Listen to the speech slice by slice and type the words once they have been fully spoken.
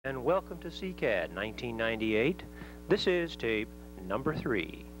And welcome to SECAD 1998. This is tape number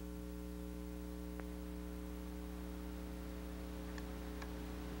 3.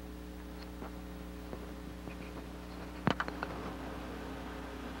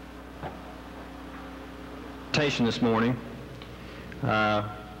 This morning.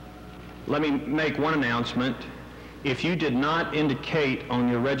 Let me make one announcement. If you did not indicate on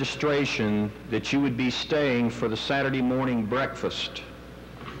your registration that you would be staying for the Saturday morning breakfast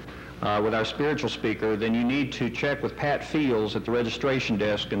with our spiritual speaker, then you need to check with Pat Fields at the registration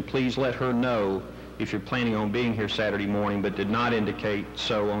desk, and please let her know if you're planning on being here Saturday morning but did not indicate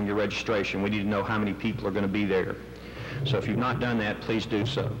so on your registration. We need to know how many people are going to be there. So if you've not done that, please do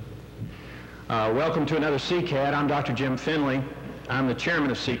so. Welcome to another SECAD. I'm Dr. Jim Finley. I'm the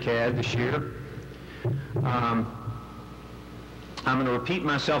chairman of SECAD this year. I'm going to repeat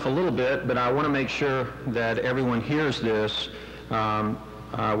myself a little bit, but I want to make sure that everyone hears this.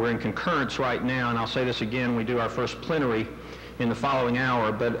 We're in concurrence right now, and I'll say this again, we do our first plenary in the following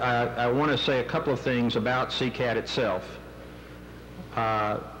hour, but I want to say a couple of things about SECAD itself.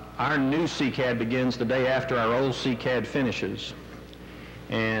 Our new SECAD begins the day after our old SECAD finishes,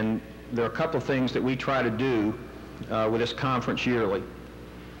 and there are a couple of things that we try to do with this conference yearly.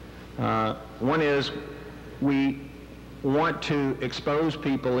 One is we want to expose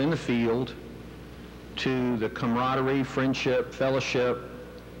people in the field to the camaraderie, friendship, fellowship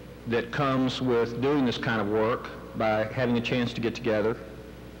that comes with doing this kind of work by having a chance to get together.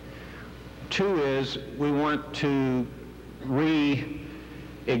 Two is we want to reignite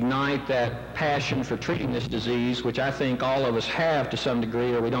that passion for treating this disease, which I think all of us have to some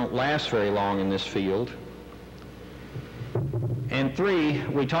degree, or we don't last very long in this field. And three,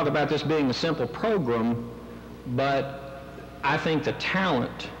 we talk about this being a simple program, but I think the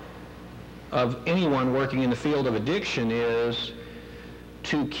talent of anyone working in the field of addiction is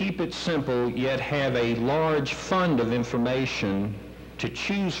to keep it simple, yet have a large fund of information to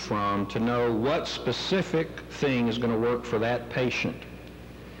choose from to know what specific thing is going to work for that patient.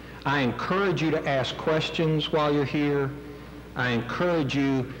 I encourage you to ask questions while you're here. I encourage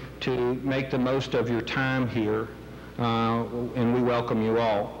you to make the most of your time here, and we welcome you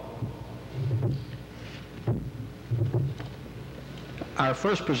all. Our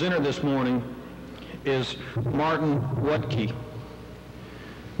first presenter this morning is Martin Wuttke.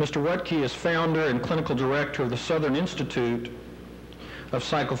 Mr. Wuttke is founder and clinical director of the Southern Institute of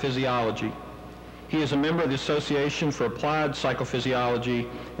Psychophysiology. He is a member of the Association for Applied Psychophysiology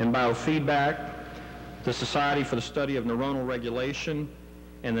and Biofeedback, the Society for the Study of Neuronal Regulation,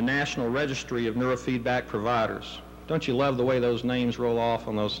 and the National Registry of Neurofeedback Providers. Don't you love the way those names roll off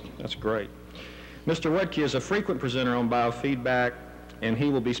on those? That's great. Mr. Wuttke is a frequent presenter on biofeedback, and he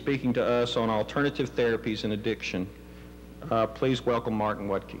will be speaking to us on alternative therapies in addiction. Please welcome Martin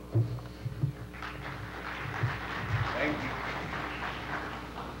Wuttke. Thank you.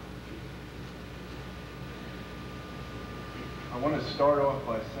 I want to start off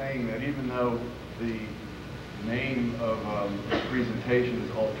by saying that even though the name of the presentation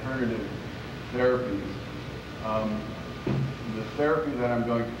is alternative therapies, the therapy that I'm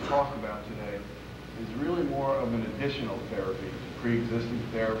going to talk about today is really more of an additional therapy to pre-existing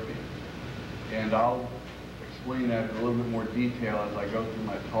therapy. And I'll explain that in a little bit more detail as I go through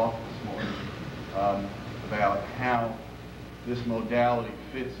my talk this morning about how this modality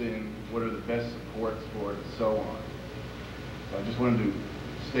fits in, what are the best supports for it, and so on. So I just wanted to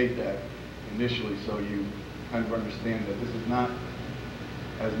state that initially so you kind of understand that this is not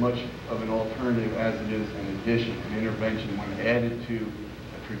as much of an alternative as it is an addition, an intervention when added to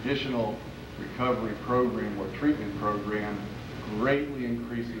a traditional recovery program or treatment program greatly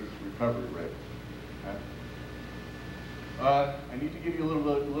increases recovery rate. Okay? I need to give you a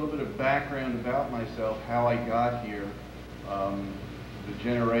little bit of background about myself, how I got here, the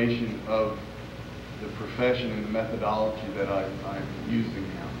generation of the profession and the methodology that I'm using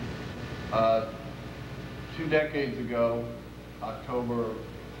now. 2 decades ago, October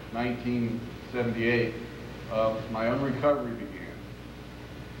 1978, my own recovery began.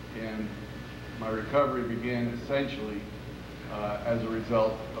 And my recovery began essentially as a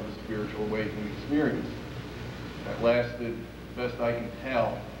result of a spiritual awakening experience that lasted, best I can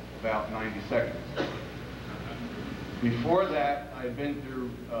tell, about 90 seconds. Before that, I had been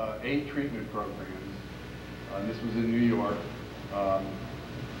through 8 treatment programs. This was in New York.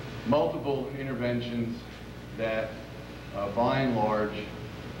 Multiple interventions that, by and large,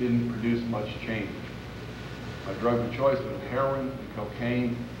 didn't produce much change. My drug of choice was heroin and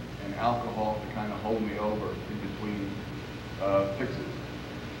cocaine and alcohol to kind of hold me over in between fixes.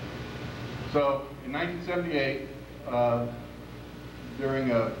 So in 1978,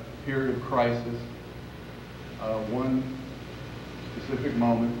 during a period of crisis, one specific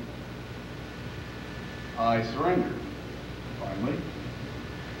moment, I surrendered, finally.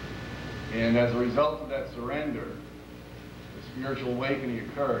 And as a result of that surrender, the spiritual awakening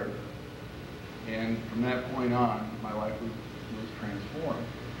occurred. And from that point on, my life was transformed.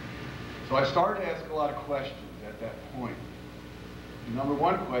 So I started to ask a lot of questions at that point. The number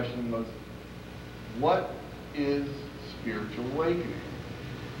one question was, what is spiritual awakening?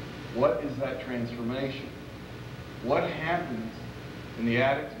 What is that transformation? What happens in the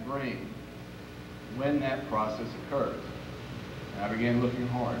addict's brain when that process occurs? And I began looking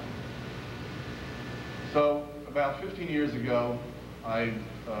hard. So about 15 years ago, I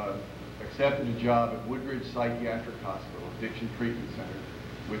accepted a job at Woodridge Psychiatric Hospital, Addiction Treatment Center,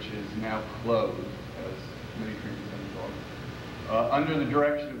 which is now closed, as many treatment centers are, under the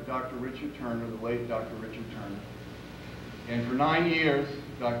direction of Dr. Richard Turner, the late Dr. Richard Turner. And for 9 years,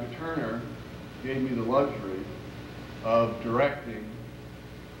 Dr. Turner gave me the luxury of directing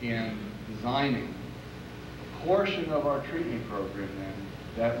and designing a portion of our treatment program then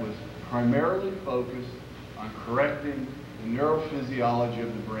that was primarily focused on correcting the neurophysiology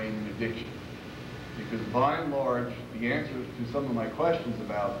of the brain in addiction. Because by and large, the answers to some of my questions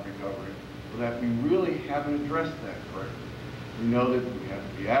about recovery were that we really haven't addressed that correctly. We know that we have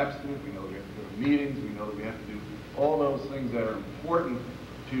to be abstinent, we know we have to go to meetings, we know that we have to do all those things that are important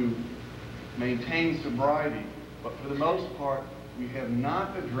to maintain sobriety, but for the most part, we have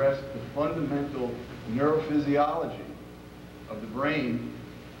not addressed the fundamental neurophysiology of the brain,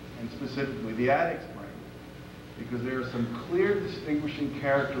 and specifically the addict's brain. Because there are some clear distinguishing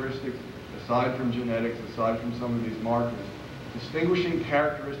characteristics, aside from genetics, aside from some of these markers, distinguishing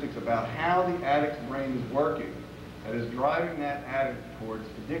characteristics about how the addict's brain is working that is driving that addict towards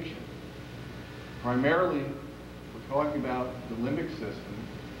addiction. Primarily, we're talking about the limbic system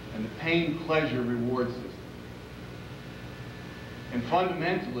and the pain-pleasure-reward system. And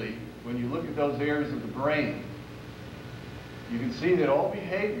fundamentally, when you look at those areas of the brain, you can see that all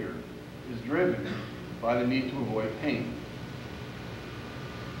behavior is driven by the need to avoid pain.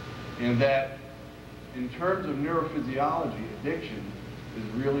 And that in terms of neurophysiology, addiction is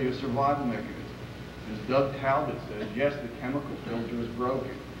really a survival mechanism. As Doug Talbot says, yes, the chemical filter is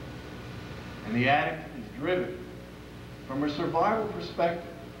broken. And the addict is driven from a survival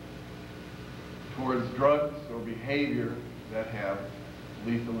perspective towards drugs or behavior that have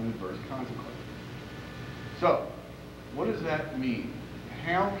lethal and adverse consequences. So, what does that mean?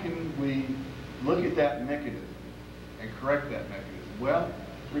 How can we look at that mechanism and correct that mechanism? Well,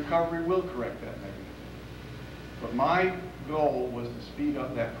 recovery will correct that mechanism. But my goal was to speed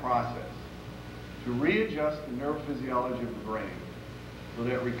up that process, to readjust the neurophysiology of the brain so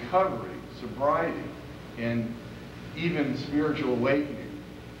that recovery, sobriety, and even spiritual awakening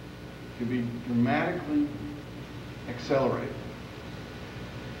can be dramatically accelerated.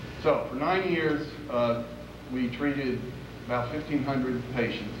 So, for 9 years, we treated about 1,500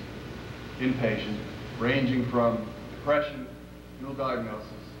 patients, inpatient, ranging from depression, dual diagnosis,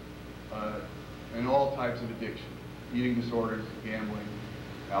 and all types of addiction, eating disorders, gambling,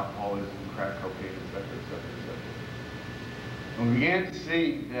 alcoholism, crack cocaine, et cetera, et cetera, et cetera. And we began to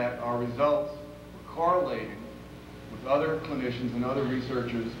see that our results were correlating with other clinicians and other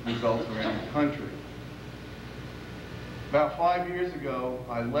researchers' results around the country. About 5 years ago,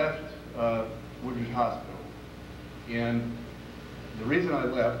 I left Woodridge Hospital. And the reason I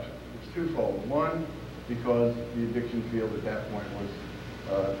left was twofold. One, because the addiction field at that point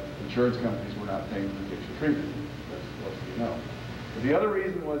was insurance companies were not paying for addiction treatment, as most of you know. But the other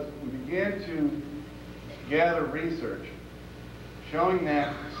reason was we began to gather research showing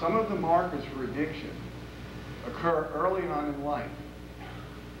that some of the markers for addiction occur early on in life.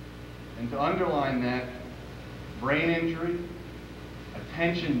 And to underline that, brain injury,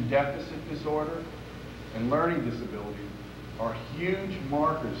 attention deficit disorder, and learning disability are huge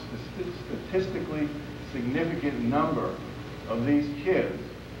markers. The statistically significant number of these kids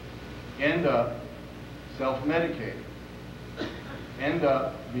end up self-medicating, end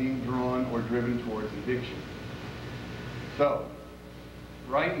up being drawn or driven towards addiction. So,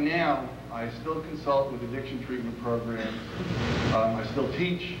 right now, I still consult with addiction treatment programs. I still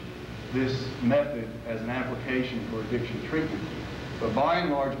teach this method as an application for addiction treatment. But by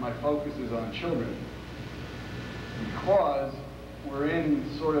and large, my focus is on children, because we're in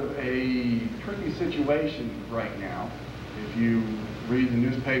sort of a tricky situation right now. If you read the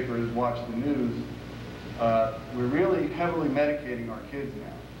newspapers, watch the news, we're really heavily medicating our kids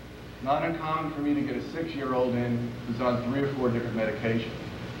now. Not uncommon for me to get a 6-year-old in who's on 3 or 4 different medications.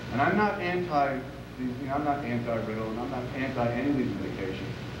 And I'm not I'm not anti-Ritalin, I'm not anti any of these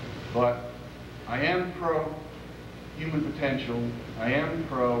medications, but I am pro human potential. I am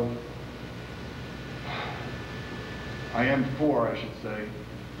for, I should say,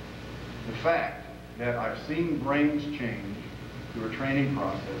 the fact that I've seen brains change through a training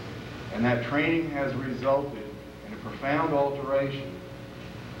process, and that training has resulted in a profound alteration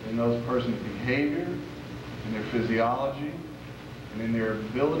in those persons' behavior, in their physiology, and in their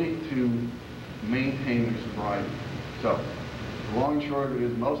ability to maintain their sobriety. So, the long and short of it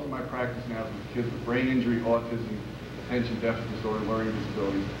is, most of my practice now is with kids with brain injury, autism, attention deficit disorder, learning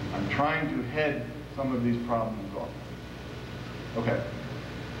disabilities. I'm trying to head some of these problems off. Okay,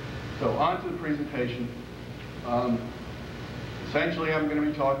 so on to the presentation. Essentially, I'm going to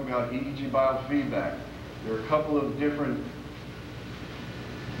be talking about EEG biofeedback. There are a couple of different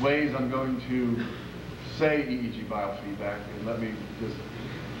ways I'm going to say EEG biofeedback, and let me just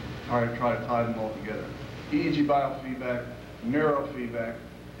try to tie them all together. EEG biofeedback, neurofeedback,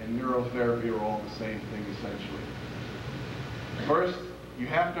 and neurotherapy are all the same thing, essentially. First, you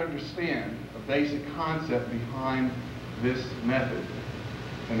have to understand a basic concept behind this method.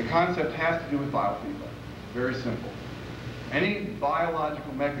 And the concept has to do with biofeedback. Very simple. Any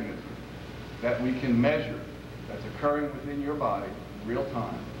biological mechanism that we can measure that's occurring within your body in real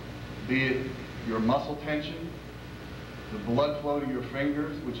time, be it your muscle tension, the blood flow to your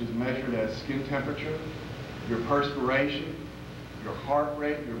fingers, which is measured as skin temperature, your perspiration, your heart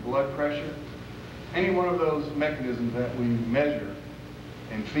rate, your blood pressure, any one of those mechanisms that we measure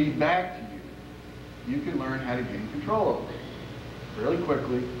and feed back to you, you can learn how to gain control over it fairly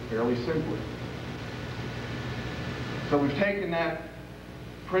quickly, fairly simply. So we've taken that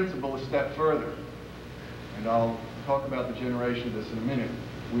principle a step further, and I'll talk about the generation of this in a minute.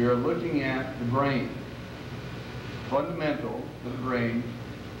 We are looking at the brain. Fundamental to the brain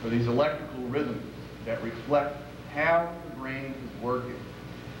are these electrical rhythms that reflect how the brain is working.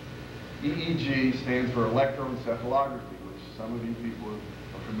 EEG stands for electroencephalography, which some of you people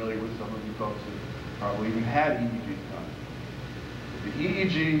are familiar with. Some of you folks have probably even had EEG done. The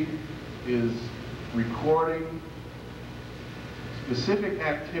EEG is recording specific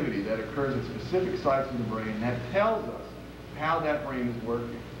activity that occurs at specific sites in the brain that tells us how that brain is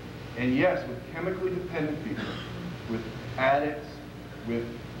working. And yes, with chemically dependent people, with addicts, with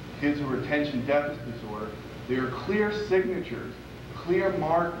kids who are attention deficit disorder, there are clear signatures, clear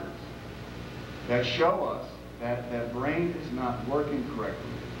markers that show us that that brain is not working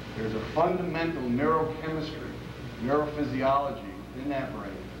correctly. There's a fundamental neurochemistry, neurophysiology in that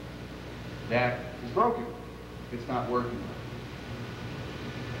brain that is broken. It's not working right.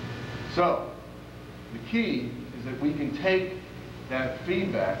 So, the key is that we can take that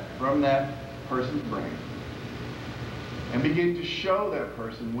feedback from that person's brain and begin to show that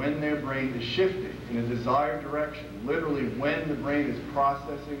person when their brain is shifting in a desired direction, literally when the brain is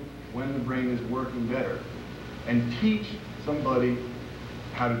processing, when the brain is working better, and teach somebody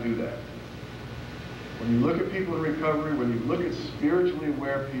how to do that. When you look at people in recovery, when you look at spiritually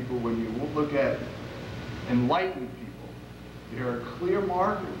aware people, when you look at enlightened people, there are clear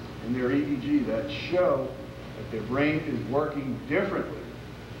markers in their EEG that show that their brain is working differently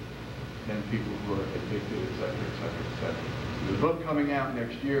than people who are addicted, et cetera, et cetera, et cetera. There's a book coming out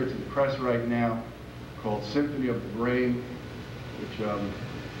next year, it's in the press right now, called Symphony of the Brain, which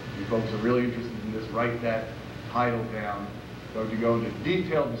you folks are really interested in this, write that title down. So to go into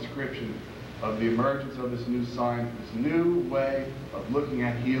detailed description of the emergence of this new science, this new way of looking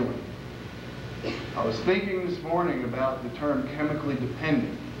at healing. I was thinking this morning about the term chemically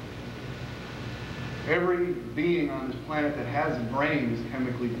dependent. Every being on this planet that has a brain is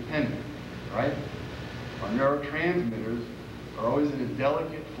chemically dependent, right? Our neurotransmitters are always in a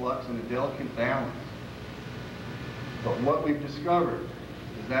delicate flux and a delicate balance. But what we've discovered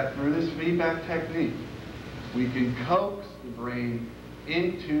is that through this feedback technique, we can coax the brain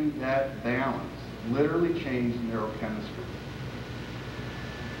into that balance, literally change neurochemistry.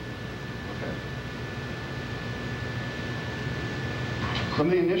 Okay. Some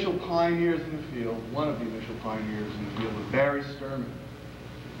of the initial pioneers in the field, one of the initial pioneers in the field was Barry Sturman.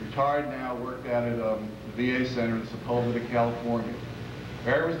 Retired now, worked out at the VA Center in Sepulveda, California.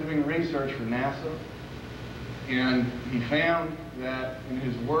 Barry was doing research for NASA, and he found that in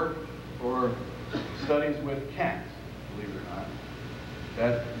his work or studies with cats, believe it or not,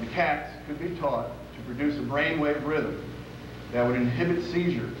 that the cats could be taught to produce a brainwave rhythm that would inhibit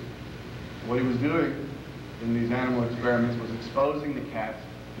seizures. What he was doing in these animal experiments was exposing the cats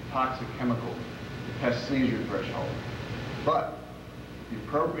to toxic chemicals to test seizure threshold. But the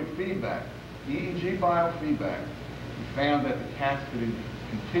appropriate feedback, EEG biofeedback, we found that the cats could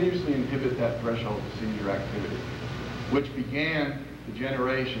continuously inhibit that threshold of seizure activity, which began the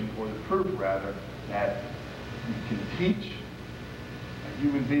generation, or the proof rather, that you can teach a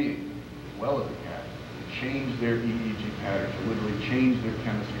human being, as well as a cat, to change their EEG patterns, to literally change their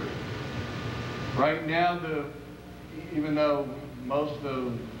chemistry. Right now, even though most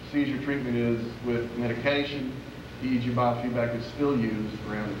of seizure treatment is with medication, EEG biofeedback is still used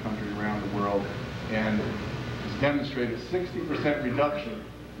around the country, around the world, and has demonstrated a 60% reduction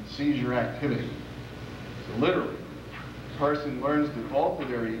in seizure activity. So literally, the person learns to alter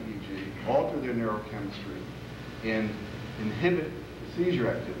their EEG, alter their neurochemistry, and inhibit the seizure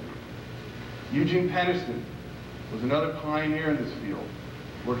activity. Eugene Peniston was another pioneer in this field.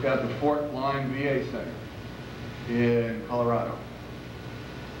 Worked out the Fort Lyon VA Center in Colorado.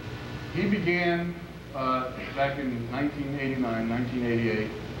 He began back in 1989,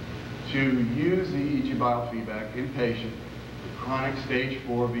 1988 to use the EEG biofeedback in patients with chronic stage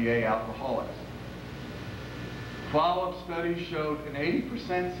 4 VA alcoholics. Follow-up studies showed an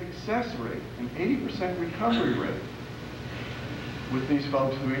 80% success rate, an 80% recovery rate with these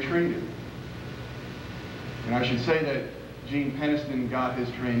folks who he treated. And I should say that Gene Peniston got his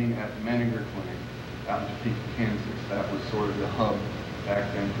training at the Menninger Clinic out in Topeka, Kansas. That was sort of the hub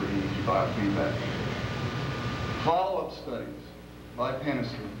back then for EEG biofeedback. Follow-up studies by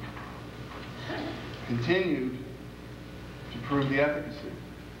Peniston continued to prove the efficacy.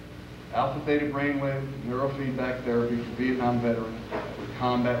 Alpha-theta brainwave neurofeedback therapy for Vietnam veterans with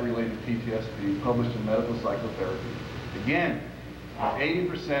combat-related PTSD, published in Medical Psychotherapy. Again, an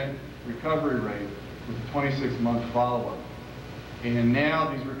 80% recovery rate with a 26-month follow-up. And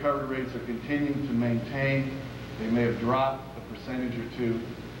now these recovery rates are continuing to maintain. They may have dropped a percentage or two,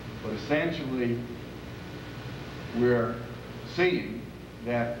 but essentially we're seeing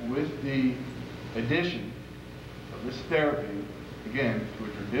that with the addition of this therapy, again, to a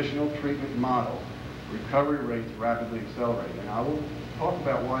traditional treatment model, recovery rates rapidly accelerate. And I will talk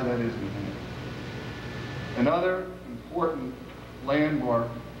about why that is in a minute. Another important landmark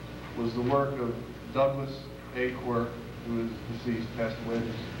was the work of Douglas A. Quirk, who is deceased, passed away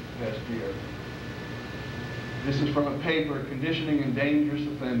this past year. This is from a paper, Conditioning in Dangerous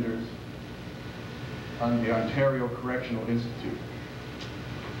Offenders, on the Ontario Correctional Institute.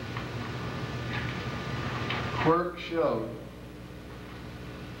 Quirk showed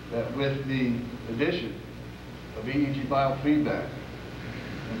that with the addition of EEG biofeedback,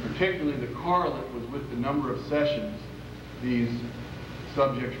 and particularly the correlate was with the number of sessions these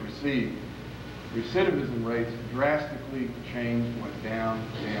subjects received, recidivism rates drastically changed, went down,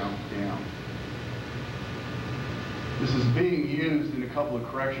 down, down. This is being used in a couple of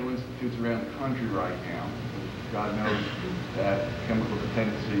correctional institutes around the country right now. God knows that chemical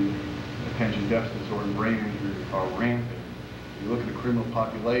dependency, attention deficit disorder, and brain injury are rampant. If you look at the criminal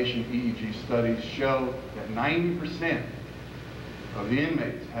population, EEG studies show that 90% of the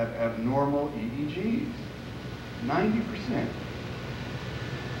inmates have abnormal EEGs. 90%.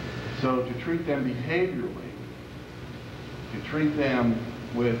 So to treat them behaviorally, to treat them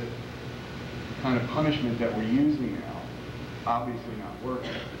with the kind of punishment that we're using now, obviously not working.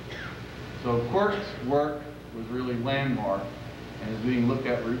 So Quirk's work was really landmark and is being looked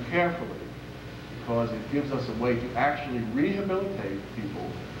at very carefully because it gives us a way to actually rehabilitate people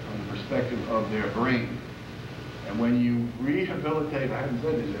from the perspective of their brain. And when you rehabilitate, I haven't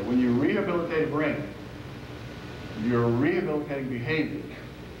said this yet, when you rehabilitate a brain, you're rehabilitating behavior.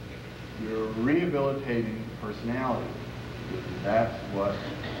 You're rehabilitating personality. That's what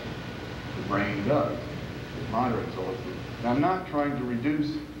the brain does. It moderates all of it. Now, I'm not trying to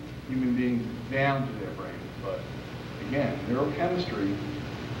reduce human beings down to their brains, but again, neurochemistry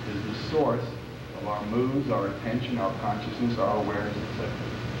is the source of our moods, our attention, our consciousness, our awareness, etc.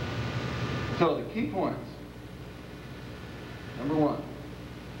 So the key points. Number one,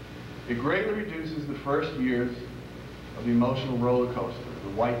 it greatly reduces the first years of the emotional roller coaster,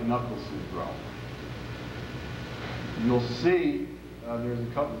 the white knuckle syndrome. You'll see, there's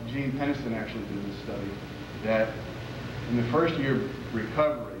a couple, Gene Peniston actually did this study, that in the first year of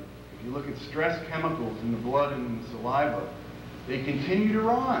recovery, if you look at stress chemicals in the blood and in the saliva, they continue to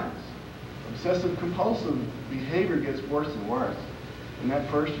rise. Obsessive compulsive behavior gets worse and worse in that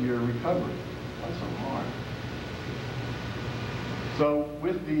first year of recovery. That's so hard. So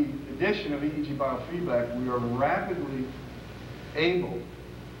with the addition of EEG biofeedback, we are rapidly able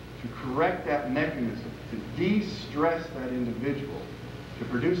to correct that mechanism, to de-stress that individual, to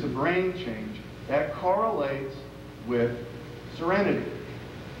produce a brain change that correlates with serenity.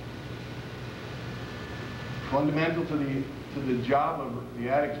 Fundamental to the job of the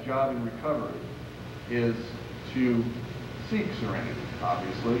addict's job in recovery is to seek serenity,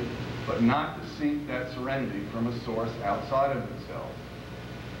 obviously, but not to seek that serenity from a source outside of themselves.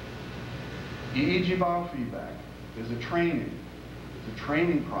 EEG biofeedback is a training. It's a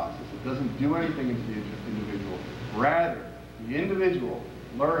training process. It doesn't do anything into the individual. Rather, the individual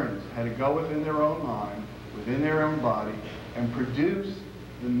learns how to go within their own mind, within their own body, and produce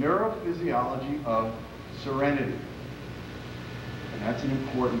the neurophysiology of serenity. And that's an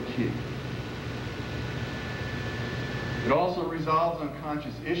important key. It also resolves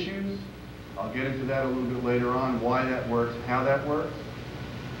unconscious issues. I'll get into that a little bit later on, why that works, how that works.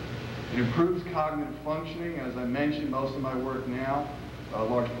 It improves cognitive functioning. As I mentioned, most of my work now, a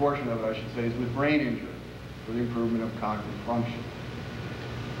large portion of it, I should say, is with brain injury for the improvement of cognitive function.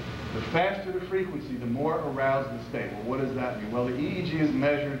 The faster the frequency, the more aroused the state. Well, what does that mean? Well, the EEG is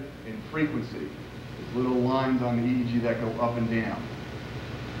measured in frequency. There's little lines on the EEG that go up and down.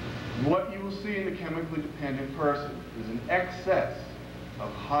 What you will see in the chemically dependent person is an excess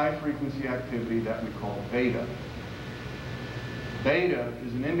of high-frequency activity that we call beta. Beta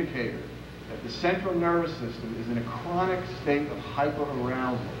is an indicator that the central nervous system is in a chronic state of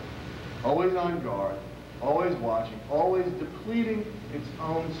hyperarousal, always on guard, always watching, always depleting its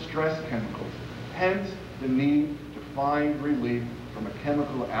own stress chemicals, hence the need to find relief from a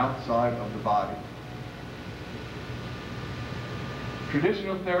chemical outside of the body.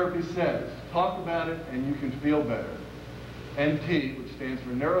 Traditional therapy says, talk about it and you can feel better. NT, which stands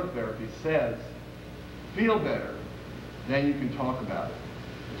for neurotherapy, says, feel better, then you can talk about it.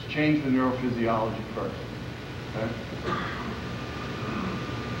 Let's change the neurophysiology first. Okay?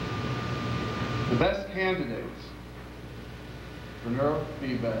 The best candidates for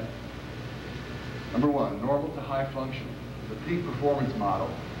neurofeedback, number one, normal to high functioning. The peak performance model.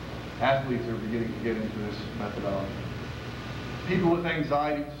 Athletes are beginning to get into this methodology. People with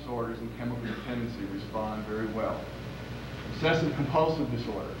anxiety disorders and chemical dependency respond very well. Obsessive compulsive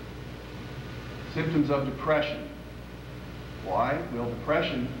disorder. Symptoms of depression. Why? Well,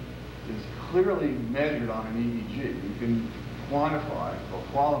 depression is clearly measured on an EEG. You can quantify or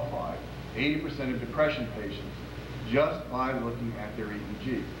qualify 80% of depression patients just by looking at their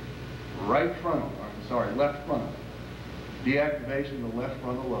EEG. Left frontal. Deactivation of the left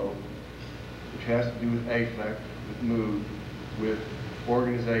frontal lobe, which has to do with affect, with mood, with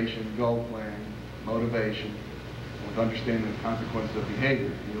organization, goal planning, motivation, and with understanding the consequences of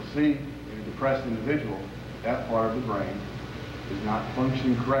behavior. And you'll see in a depressed individual, that part of the brain is not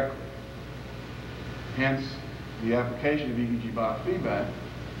functioning correctly. Hence, the application of EEG biofeedback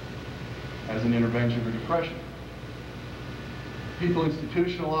as an intervention for depression. People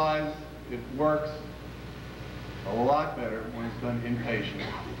institutionalize, it works a lot better when it's done inpatient.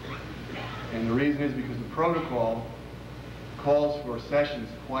 And the reason is because the protocol calls for sessions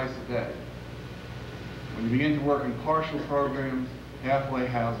twice a day. When you begin to work in partial programs, halfway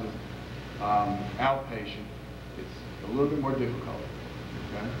houses, outpatient, it's a little bit more difficult.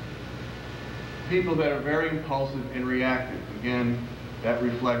 Okay? People that are very impulsive and reactive, again, that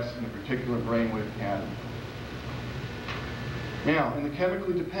reflects in a particular brainwave pattern. Now, in the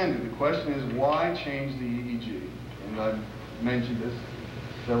chemically dependent, the question is why change the EEG? And I've mentioned this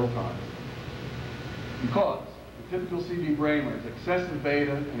several times. Because the typical CD brainwave is excessive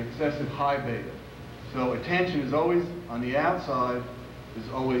beta and excessive high beta. So attention is always on the outside, is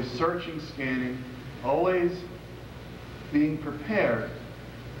always searching, scanning, always being prepared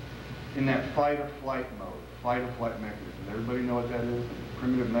in that fight or flight mode, fight or flight mechanism. Everybody know what that is? It's a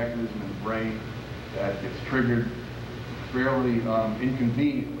primitive mechanism in the brain that gets triggered fairly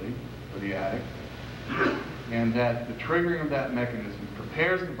inconveniently for the addict, and that the triggering of that mechanism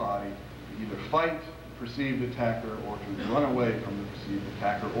prepares the body to either fight the perceived attacker or to run away from the perceived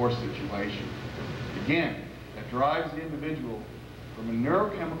attacker or situation. Again, that drives the individual from a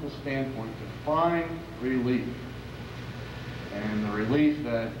neurochemical standpoint to find relief. And the relief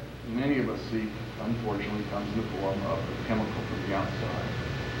that many of us seek, unfortunately, comes in the form of a chemical from the outside.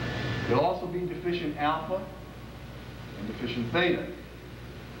 They'll also be deficient alpha and deficient theta.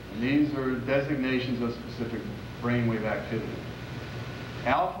 And these are designations of specific brainwave activity.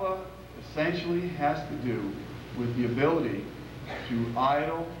 Alpha essentially has to do with the ability to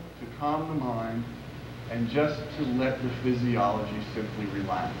idle, to calm the mind, and just to let the physiology simply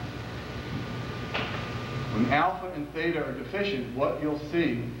relax. When alpha and theta are deficient, what you'll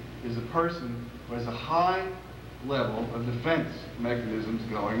see is a person who has a high level of defense mechanisms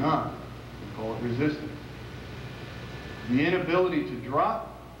going on. We call it resistance. The inability to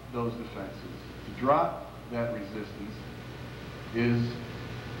drop those defenses, to drop that resistance, is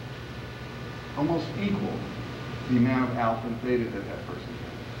almost equal to the amount of alpha and theta that that person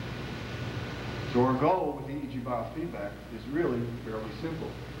So our goal with EEG biofeedback is really fairly simple.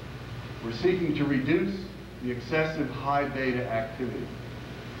 We're seeking to reduce the excessive high beta activity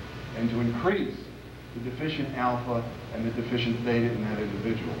and to increase the deficient alpha and the deficient theta in that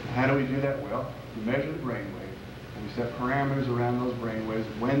individual. How do we do that? Well, we measure the brainwaves and we set parameters around those brainwaves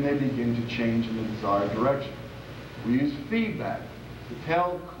when they begin to change in the desired direction. We use feedback to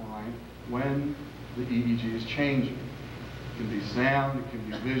tell the client when the EEG is changing. It can be sound, it can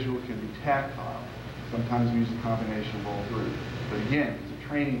be visual, it can be tactile. Sometimes we use a combination of all three. But again, it's a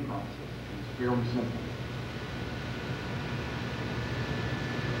training process. It's fairly simple.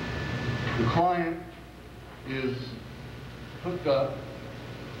 The client is hooked up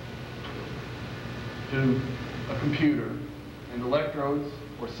to a computer, and electrodes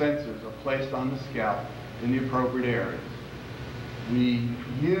or sensors are placed on the scalp in the appropriate areas. We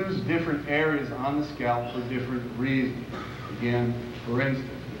use different areas on the scalp for different reasons. Again, for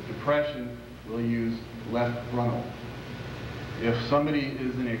instance, with depression, we'll use left frontal. If somebody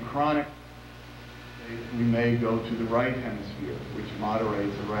is in a chronic state, we may go to the right hemisphere, which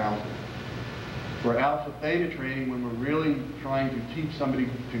moderates arousal. For alpha-theta training, when we're really trying to teach somebody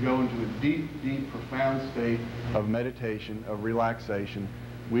to go into a deep, deep, profound state of meditation, of relaxation,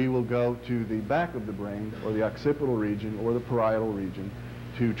 we will go to the back of the brain, or the occipital region, or the parietal region,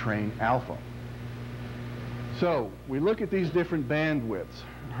 to train alpha. So, we look at these different bandwidths.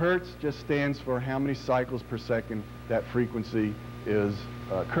 Hertz just stands for how many cycles per second that frequency is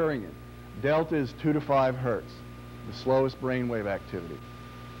occurring in. Delta is 2 to 5 hertz, the slowest brainwave activity.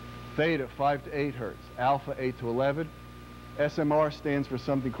 Theta, 5 to 8 hertz. Alpha, 8 to 11. SMR stands for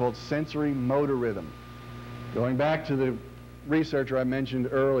something called sensory motor rhythm. Going back to the researcher I mentioned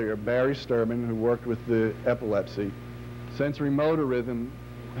earlier, Barry Sturman, who worked with the epilepsy, sensory motor rhythm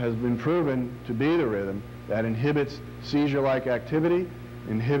has been proven to be the rhythm that inhibits seizure-like activity,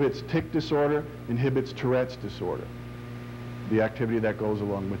 inhibits tic disorder, inhibits Tourette's disorder, the activity that goes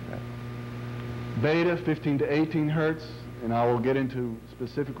along with that. Beta, 15 to 18 hertz, and I will get into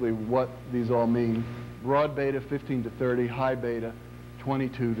specifically what these all mean. Broad beta, 15 to 30, high beta,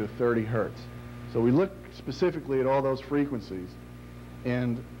 22 to 30 hertz. So we look specifically at all those frequencies,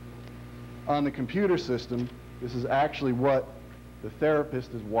 and on the computer system, this is actually what the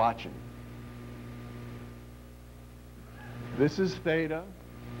therapist is watching. This is theta,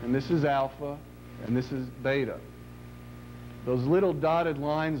 and this is alpha, and this is beta. Those little dotted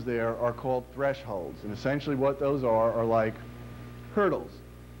lines there are called thresholds, and essentially what those are like hurdles.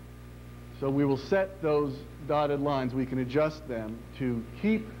 So we will set those dotted lines, we can adjust them to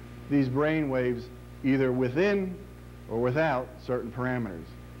keep these brain waves either within or without certain parameters.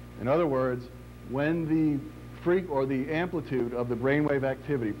 In other words, when the the amplitude of the brainwave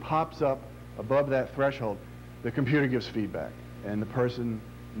activity pops up above that threshold, the computer gives feedback, and the person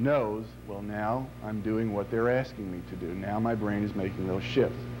knows, well, now I'm doing what they're asking me to do. Now my brain is making those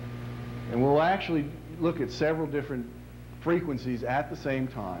shifts. And we'll actually look at several different frequencies at the same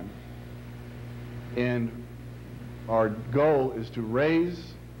time, and our goal is to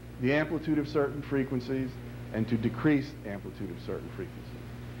raise the amplitude of certain frequencies and to decrease the amplitude of certain frequencies.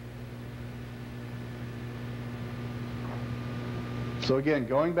 So again,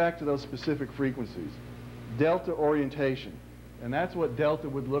 going back to those specific frequencies, delta orientation, and that's what delta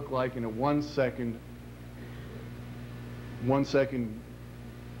would look like in a one second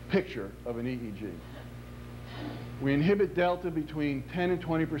picture of an EEG. We inhibit delta between 10 and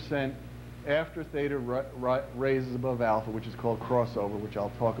 20% after theta raises above alpha, which is called crossover, which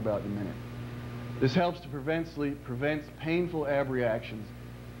I'll talk about in a minute. This helps to prevent sleep, prevents painful abreactions,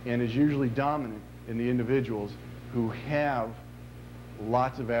 and is usually dominant in the individuals who have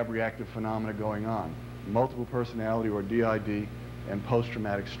lots of abreactive phenomena going on, multiple personality or DID, and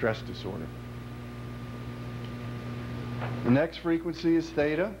post-traumatic stress disorder. The next frequency is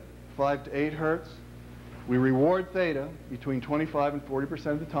theta, 5 to 8 hertz. We reward theta between 25 and 40%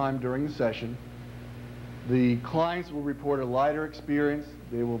 of the time during the session. The clients will report a lighter experience.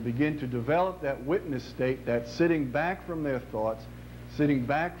 They will begin to develop that witness state, that sitting back from their thoughts, sitting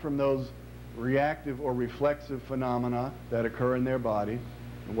back from those reactive or reflexive phenomena that occur in their body.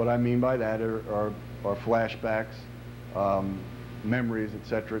 And what I mean by that are flashbacks, memories,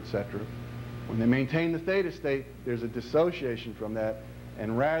 etc., etc. When they maintain the theta state, there's a dissociation from that,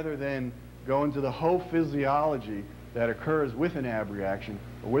 and rather than go into the whole physiology that occurs with an abreaction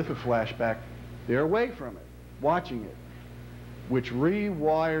or with a flashback, they're away from it, watching it, which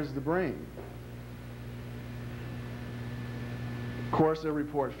rewires the brain. Of course, they'll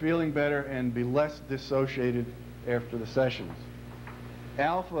report feeling better and be less dissociated after the sessions.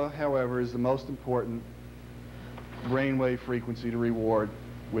 Alpha, however, is the most important brainwave frequency to reward,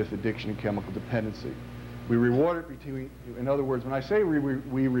 with addiction and chemical dependency. We reward it between, in other words, when I say we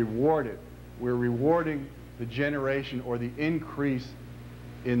reward it, we're rewarding the generation or the increase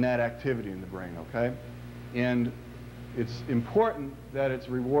in that activity in the brain, okay? And it's important that it's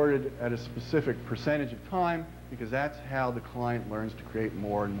rewarded at a specific percentage of time, because that's how the client learns to create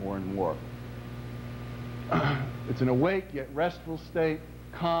more and more and more. It's an awake yet restful state,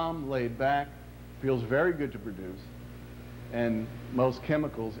 calm, laid back, feels very good to produce, and most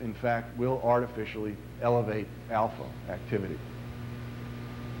chemicals, in fact, will artificially elevate alpha activity.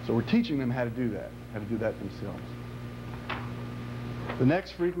 So we're teaching them how to do that themselves. The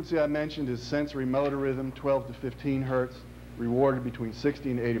next frequency I mentioned is sensory motor rhythm, 12 to 15 hertz, rewarded between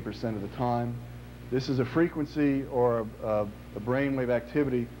 60 and 80% of the time. This is a frequency or a brainwave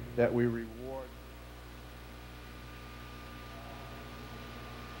activity that we reward.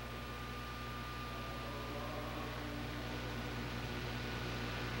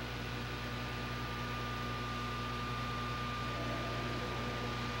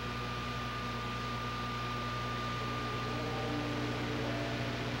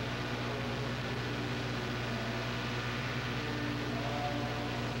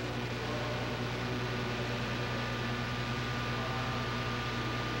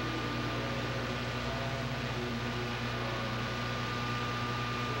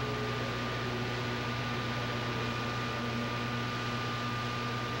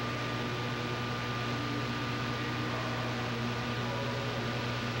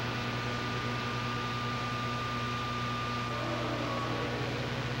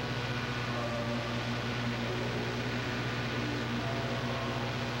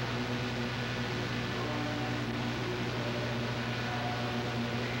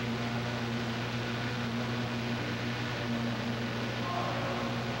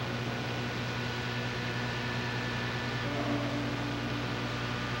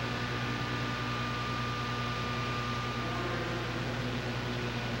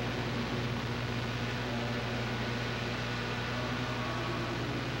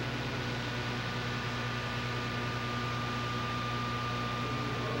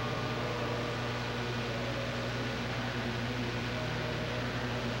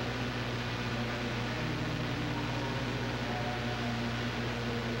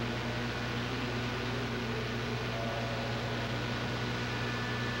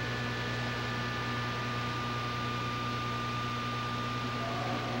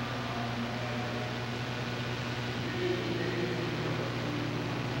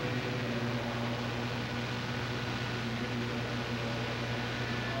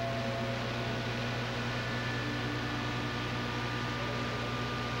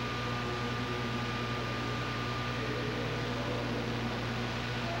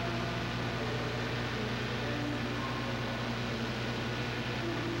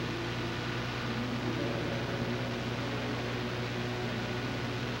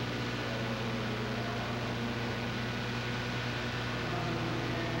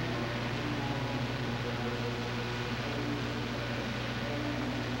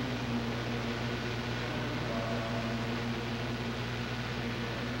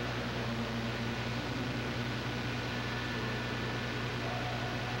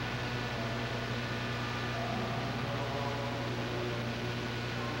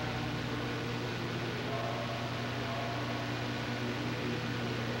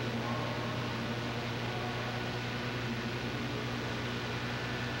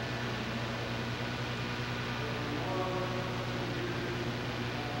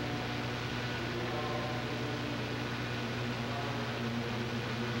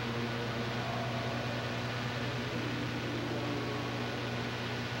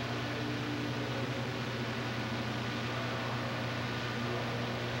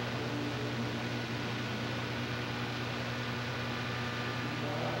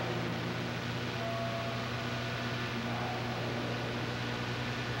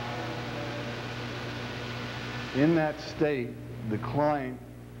 In that state, the client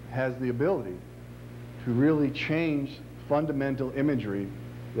has the ability to really change fundamental imagery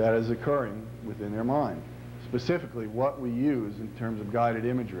that is occurring within their mind. Specifically, what we use in terms of guided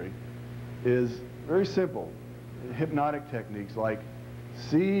imagery is very simple. Hypnotic techniques like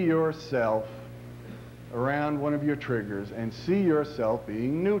see yourself around one of your triggers and see yourself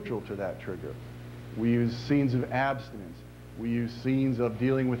being neutral to that trigger. We use scenes of abstinence. We use scenes of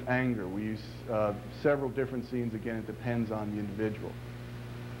dealing with anger. We use several different scenes. Again, it depends on the individual.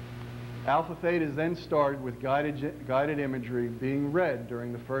 Alpha-theta is then started with guided imagery being read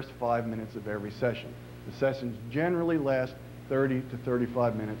during the first 5 minutes of every session. The sessions generally last 30 to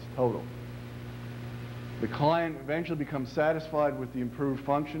 35 minutes total. The client eventually becomes satisfied with the improved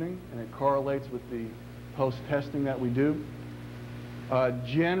functioning, and it correlates with the post-testing that we do.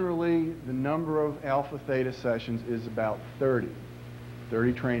 Generally, the number of alpha-theta sessions is about 30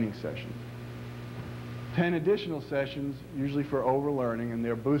 training sessions. 10 additional sessions, usually for overlearning, and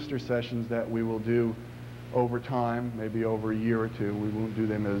they're booster sessions that we will do over time, maybe over a year or two. We won't do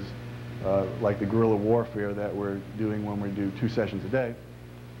them as like the guerrilla warfare that we're doing when we do 2 sessions a day.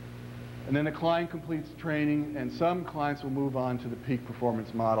 And then the client completes training, and some clients will move on to the peak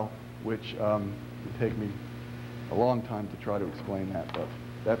performance model, which will take me a long time to try to explain that, but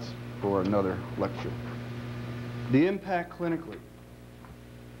that's for another lecture. The impact clinically.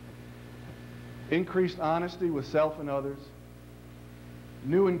 Increased honesty with self and others,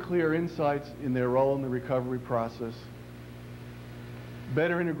 new and clear insights in their role in the recovery process,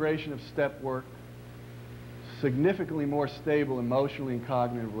 better integration of step work, significantly more stable emotionally and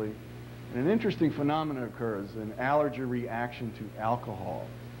cognitively. And an interesting phenomenon occurs, an allergy reaction to alcohol.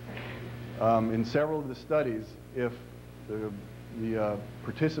 In several of the studies, if the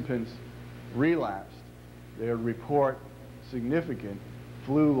participants relapsed, they would report significant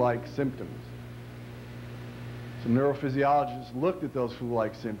flu-like symptoms. Some neurophysiologists looked at those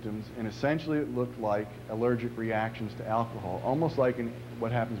flu-like symptoms, and essentially it looked like allergic reactions to alcohol, almost like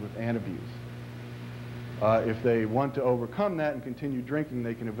what happens with antabuse. If they want to overcome that and continue drinking,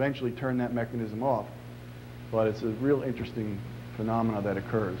 they can eventually turn that mechanism off. But it's a real interesting phenomena that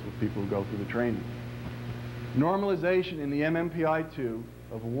occurs with people who go through the training. Normalization in the MMPI-2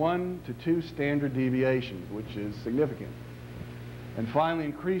 of 1 to 2 standard deviations, which is significant. And finally,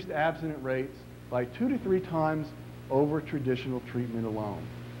 increased abstinent rates by 2 to 3 times over traditional treatment alone.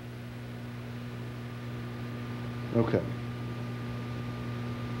 Okay.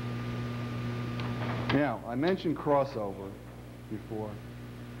 Now, I mentioned crossover before.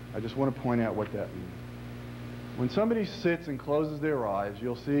 I just want to point out what that means. When somebody sits and closes their eyes,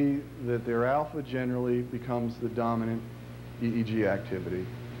 you'll see that their alpha generally becomes the dominant EEG activity,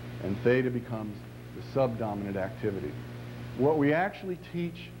 and theta becomes the subdominant activity. What we actually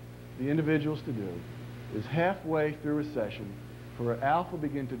teach the individuals to do is halfway through a session for alpha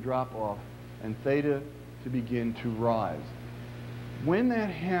begin to drop off and theta to begin to rise. When that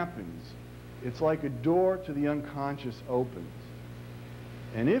happens, it's like a door to the unconscious opens.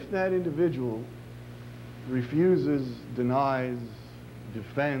 And if that individual refuses, denies,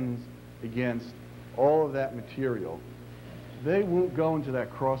 defends against all of that material, they won't go into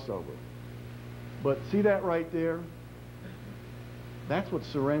that crossover. But see that right there? That's what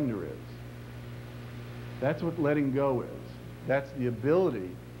surrender is. That's what letting go is. That's the ability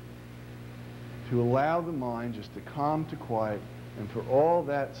to allow the mind just to calm to quiet and for all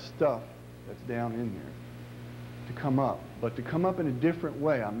that stuff that's down in there to come up. But to come up in a different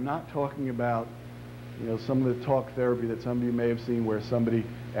way. I'm not talking about, you know, some of the talk therapy that some of you may have seen where somebody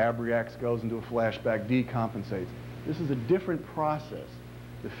abreacts, goes into a flashback, decompensates. This is a different process.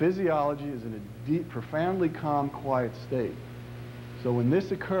 The physiology is in a deep, profoundly calm, quiet state. So when this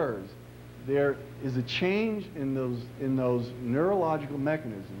occurs, there is a change in those neurological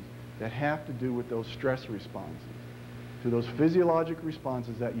mechanisms that have to do with those stress responses, to those physiologic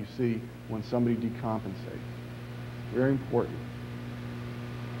responses that you see when somebody decompensates. Very important.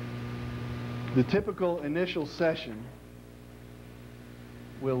 The typical initial session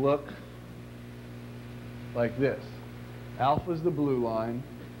will look like this. Alpha is the blue line,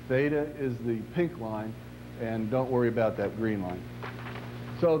 theta is the pink line, and don't worry about that green line.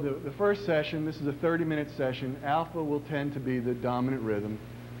 So the first session, this is a 30-minute session. Alpha will tend to be the dominant rhythm,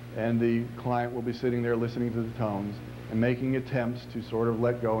 and the client will be sitting there listening to the tones and making attempts to sort of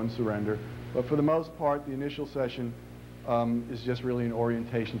let go and surrender. But for the most part, the initial session is just really an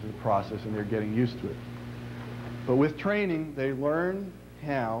orientation to the process, and they're getting used to it. But with training, they learn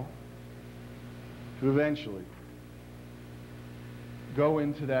how to eventually go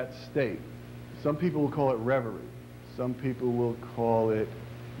into that state. Some people will call it reverie. Some people will call it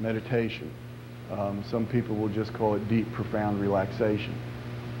meditation. Some people will just call it deep, profound relaxation.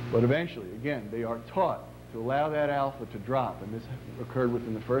 But eventually, again, they are taught to allow that alpha to drop, and this occurred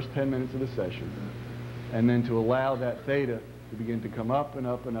within the first 10 minutes of the session, and then to allow that theta to begin to come up and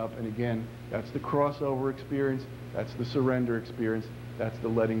up and up, and again, that's the crossover experience, that's the surrender experience, that's the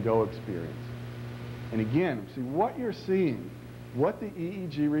letting go experience. And again, see, what you're seeing, what the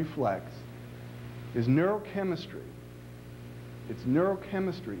EEG reflects, is neurochemistry. It's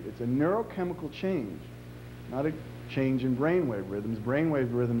neurochemistry. It's a neurochemical change, not a change in brainwave rhythms.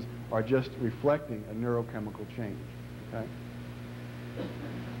 Brainwave rhythms are just reflecting a neurochemical change. Okay?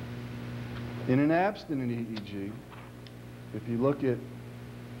 In an abstinent EEG, if you look at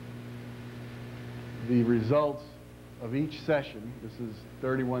the results of each session. This is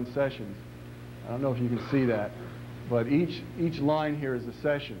 31 sessions. I don't know if you can see that, but each line here is a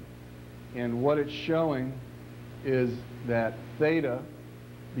session. And what it's showing is that theta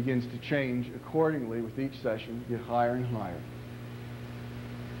begins to change accordingly with each session, get higher and higher.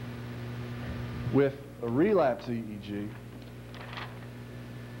 With a relapse EEG,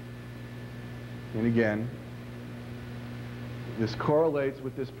 and again, this correlates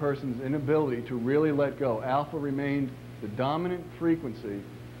with this person's inability to really let go. Alpha remained the dominant frequency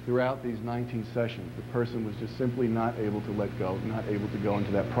throughout these 19 sessions. The person was just simply not able to let go, not able to go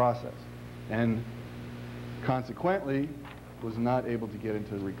into that process, and consequently was not able to get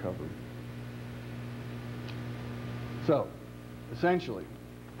into recovery. So, essentially,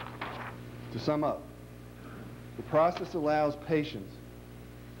 to sum up, the process allows patients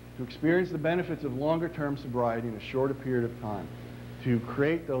to experience the benefits of longer-term sobriety in a shorter period of time, to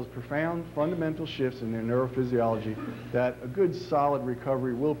create those profound fundamental shifts in their neurophysiology that a good solid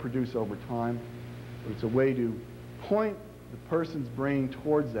recovery will produce over time. But it's a way to point the person's brain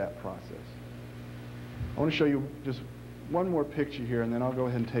towards that process. I want to show you just one more picture here, and then I'll go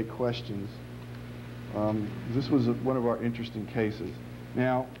ahead and take questions. This was one of our interesting cases.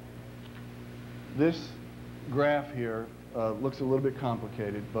 Now, this graph here looks a little bit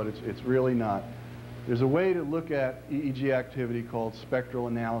complicated, but it's really not. There's a way to look at EEG activity called spectral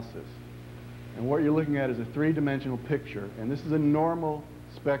analysis. And what you're looking at is a three-dimensional picture, and this is a normal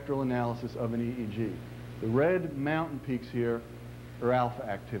spectral analysis of an EEG. The red mountain peaks here are alpha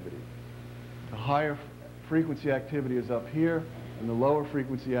activity. The higher frequency activity is up here, and the lower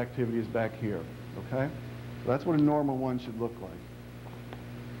frequency activity is back here, okay? So that's what a normal one should look like.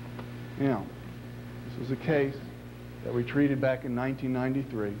 Now, this was a case that we treated back in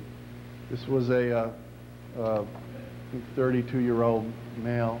 1993. This was a 32-year-old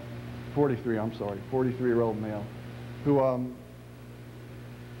male, 43-year-old male, who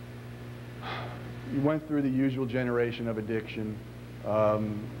he went through the usual generation of addiction,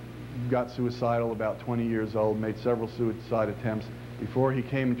 got suicidal about 20 years old, made several suicide attempts. Before he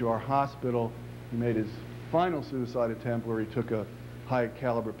came into our hospital, he made his final suicide attempt where he took a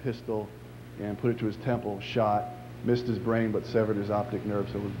high-caliber pistol and put it to his temple, shot, missed his brain but severed his optic nerve,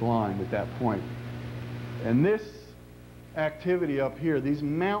 so was blind at that point. And this activity up here, these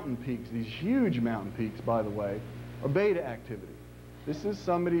mountain peaks, these huge mountain peaks, by the way, are beta activity. This is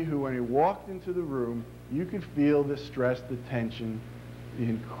somebody who, when he walked into the room, you could feel the stress, the tension, the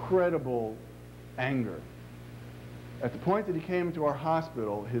incredible anger. At the point that he came into our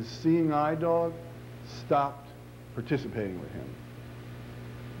hospital, his seeing eye dog stopped participating with him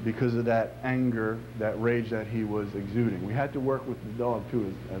because of that anger, that rage that he was exuding. We had to work with the dog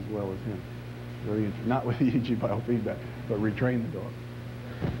too, as well as him. Very interesting. Not with EEG biofeedback, but retrain the dog.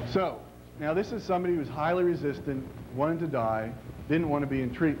 So, now this is somebody who was highly resistant, wanted to die, didn't want to be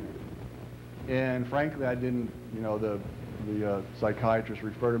in treatment. And frankly, I didn't, you know, the psychiatrist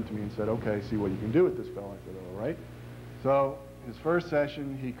referred him to me and said, okay, see what you can do with this fellow. I said, all right. So, his first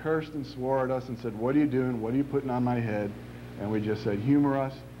session, he cursed and swore at us and said, what are you doing? What are you putting on my head? And we just said, humor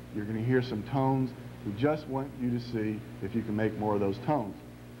us. You're going to hear some tones. We just want you to see if you can make more of those tones.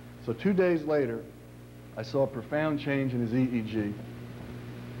 So 2 days later, I saw a profound change in his EEG,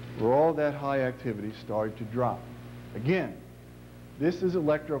 where all that high activity started to drop. Again, this is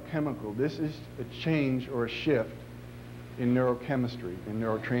electrochemical. This is a change or a shift in neurochemistry, in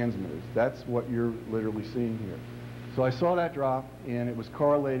neurotransmitters. That's what you're literally seeing here. So I saw that drop, and it was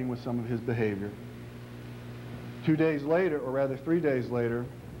correlating with some of his behavior. 2 days later, or rather 3 days later,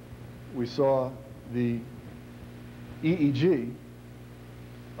 we saw the EEG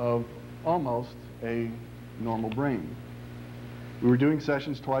of almost a normal brain. We were doing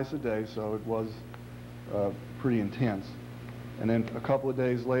sessions twice a day, so it was pretty intense. And then a couple of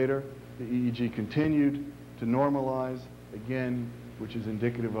days later, the EEG continued to normalize again, which is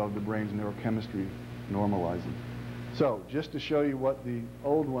indicative of the brain's neurochemistry normalizing. So, just to show you what the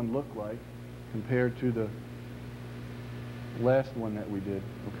old one looked like compared to the last one that we did,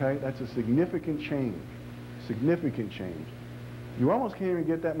 okay? That's a significant change, significant change. You almost can't even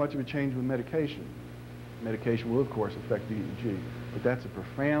get that much of a change with medication. Medication will, of course, affect the EEG, but that's a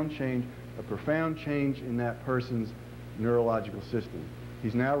profound change in that person's neurological system.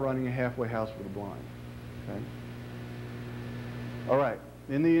 He's now running a halfway house for the blind, okay? All right,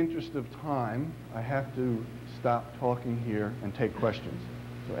 in the interest of time, I have to stop talking here and take questions.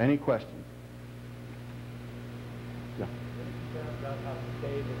 So any questions? Yeah. About how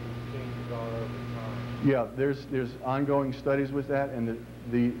stable these changes are over time. Yeah, there's ongoing studies with that, and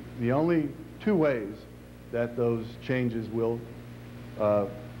the only two ways that those changes will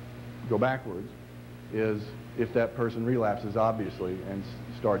go backwards is if that person relapses, obviously, and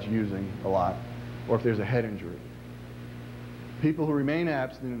starts using a lot, or if there's a head injury. People who remain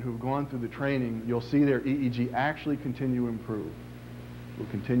abstinent and who've gone through the training, you'll see their EEG actually continue to improve. Will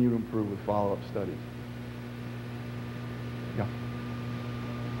continue to improve with follow-up studies. Yeah.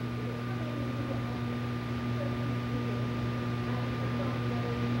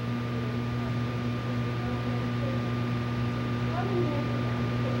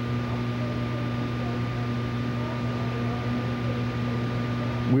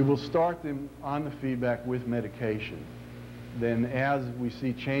 We will start them on the feedback with medication. Then as we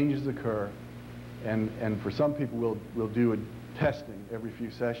see changes occur, and for some people we'll do a testing every few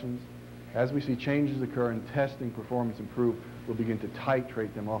sessions. As we see changes occur and testing performance improve, we'll begin to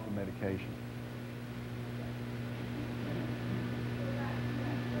titrate them off of medication.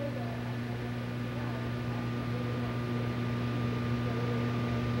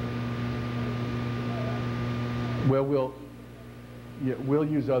 Well, we'll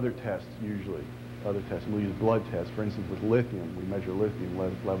use other tests usually. Other tests. We'll use blood tests. For instance, with lithium, we measure lithium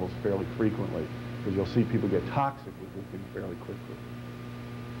levels fairly frequently because you'll see people get toxic with lithium fairly quickly.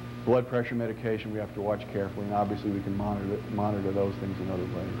 Blood pressure medication we have to watch carefully, and obviously we can monitor those things in other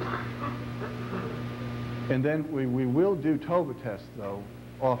ways. And then we will do TOVA tests, though,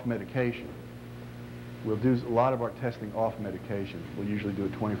 off medication. We'll do a lot of our testing off medication. We'll usually do a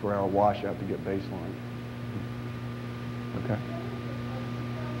 24-hour washout to get baseline. Okay?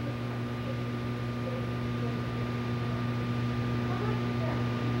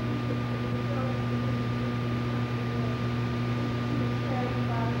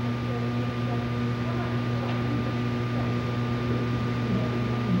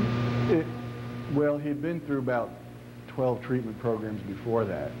 Well, he'd been through about 12 treatment programs before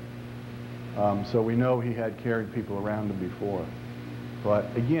that. So we know he had carried people around him before. But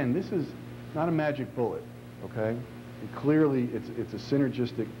again, this is not a magic bullet, okay? And clearly, it's a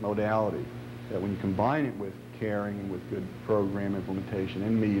synergistic modality that when you combine it with caring and with good program implementation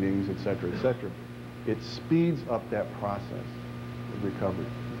and meetings, et cetera, it speeds up that process of recovery.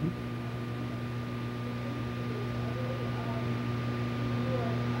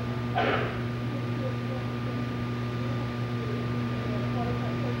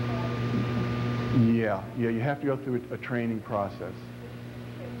 Yeah, you have to go through a training process.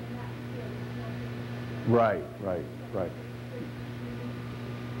 Right.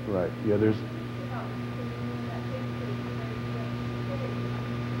 Yeah, there's.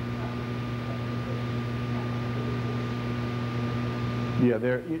 Yeah,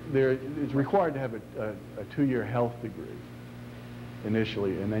 it's required to have a 2-year health degree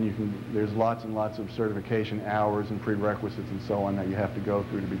initially, and then there's lots and lots of certification hours and prerequisites and so on that you have to go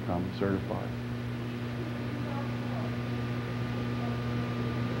through to become certified.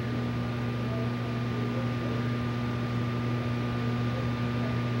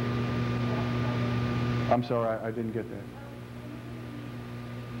 I'm sorry, I didn't get that.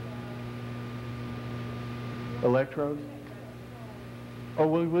 Electrodes? Oh,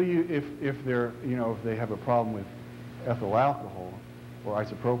 will you, if they're, if they have a problem with ethyl alcohol or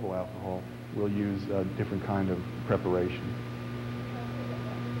isopropyl alcohol, we'll use a different kind of preparation.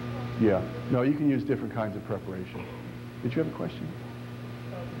 Yeah. No, you can use different kinds of preparation. Did you have a question?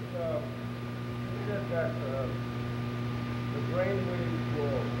 You said that the brainwaves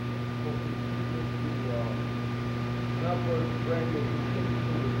will number brain will continue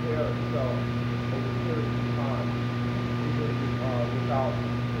to repair itself over a period of time, even without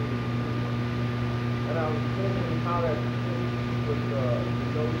treatment. And I was thinking how that fits with the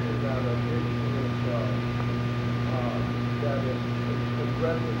notion that addiction is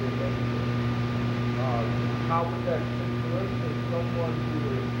progressive in nature. How would that fit? For instance, someone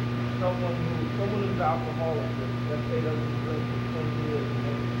who's alcoholic, let's say doesn't drink for 10 years and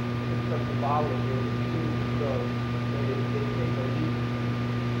then picks up the bottle again and chooses to they take a leap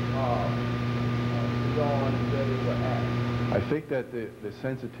beyond where they were at. I think that the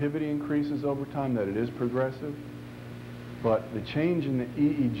sensitivity increases over time, that it is progressive, but the change in the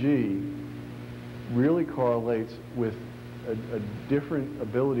EEG really correlates with a different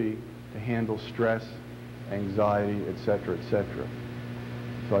ability to handle stress, anxiety, et cetera, et cetera.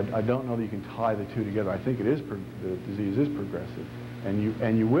 So I don't know that you can tie the two together. I think the disease is progressive,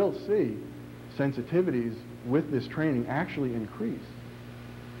 and you will see sensitivities with this training actually increase,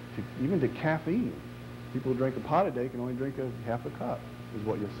 even to caffeine. People who drink a pot a day can only drink half a cup, is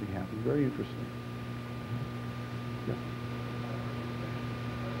what you'll see happen. Very interesting. Yeah.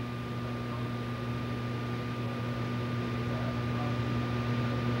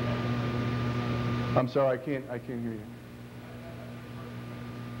 I'm sorry, I can't hear you.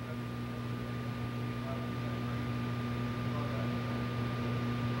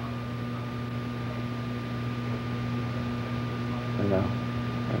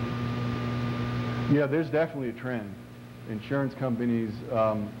 Yeah, there's definitely a trend. Insurance companies,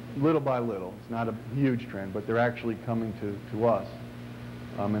 little by little, it's not a huge trend, but they're actually coming to us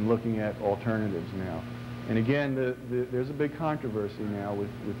and looking at alternatives now. And again, there's a big controversy now with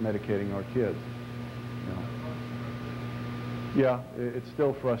medicating our kids. You know. Yeah, it's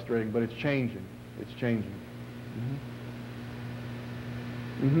still frustrating, but it's changing. It's changing.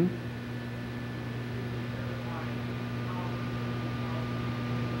 Mm-hmm.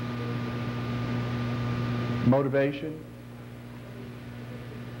 Motivation.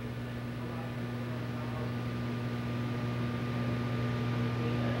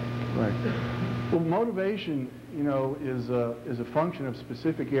 Right. Well, motivation, you know, is a function of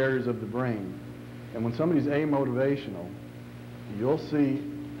specific areas of the brain. And when somebody's amotivational, you'll see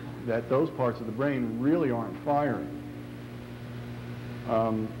that those parts of the brain really aren't firing.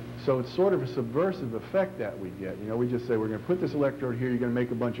 So it's sort of a subversive effect that we get. You know, we just say, we're going to put this electrode here, you're going to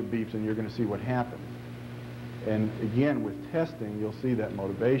make a bunch of beeps, and you're going to see what happens. And again, with testing, you'll see that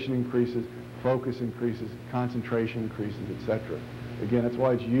motivation increases, focus increases, concentration increases, etc. Again, that's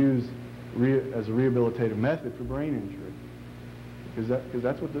why it's used as a rehabilitative method for brain injury, because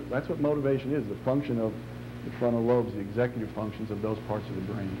that's what motivation is, the function of the frontal lobes, the executive functions of those parts of the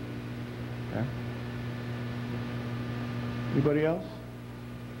brain. Okay? Anybody else?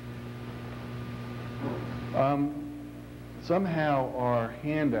 Somehow our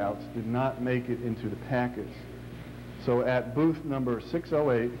handouts did not make it into the packets. So at booth number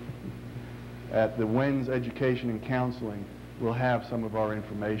 608 at the WENS Education and Counseling, we'll have some of our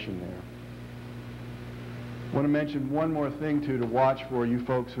information there. I want to mention one more thing too to watch for you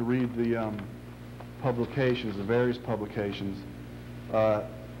folks who read the publications, the various publications.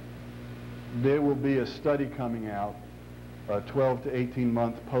 There will be a study coming out, a 12 to 18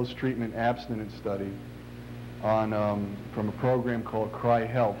 month post-treatment abstinence study on, from a program called Cry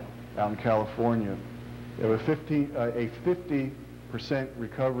Help out in California. There was a 50%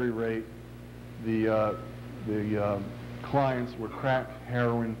 recovery rate. The clients were crack,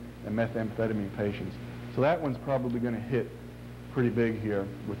 heroin, and methamphetamine patients. So that one's probably going to hit pretty big here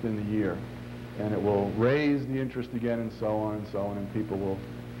within the year. And it will raise the interest again and so on, and people will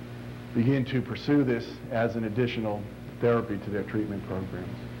begin to pursue this as an additional therapy to their treatment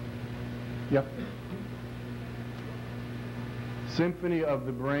programs. Yep. Symphony of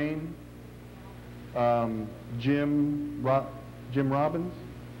the Brain, Jim Robbins?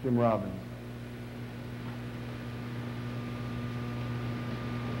 Jim Robbins.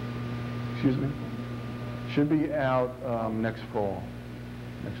 Excuse me? Should be out next fall.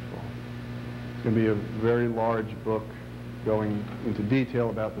 Next fall. It's going to be a very large book going into detail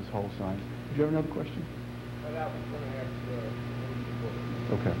about this whole science. Did you have another question? That was going to ask the book.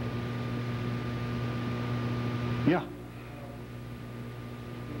 Okay. Yeah.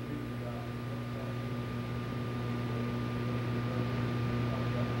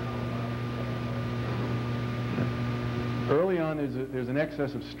 Early on, there's an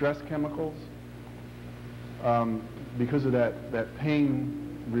excess of stress chemicals because of that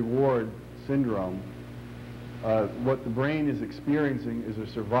pain reward syndrome. What the brain is experiencing is a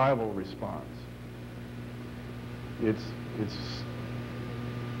survival response. Its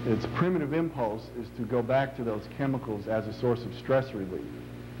primitive impulse is to go back to those chemicals as a source of stress relief.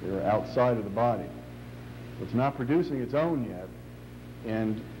 They're outside of the body. It's not producing its own yet,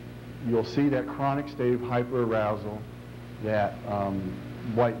 and you'll see that chronic state of hyperarousal, that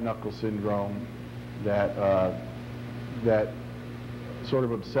white knuckle syndrome, that sort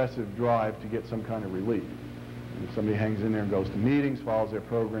of obsessive drive to get some kind of relief. And if somebody hangs in there and goes to meetings, follows their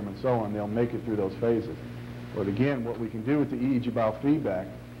program and so on, they'll make it through those phases. But again, what we can do with the EEG biofeedback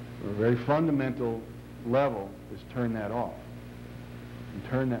on a very fundamental level is turn that off. And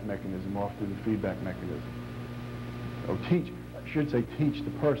turn that mechanism off through the feedback mechanism. Or teach, I should say teach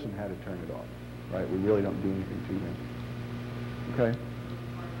the person how to turn it off. Right? We really don't do anything to them. Okay?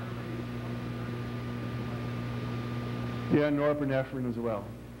 Yeah, norepinephrine as well.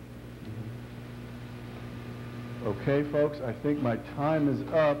 Okay, folks, I think my time is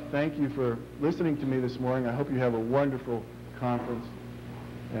up. Thank you for listening to me this morning. I hope you have a wonderful conference.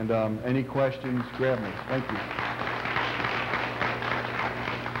 And any questions, grab me. Thank you.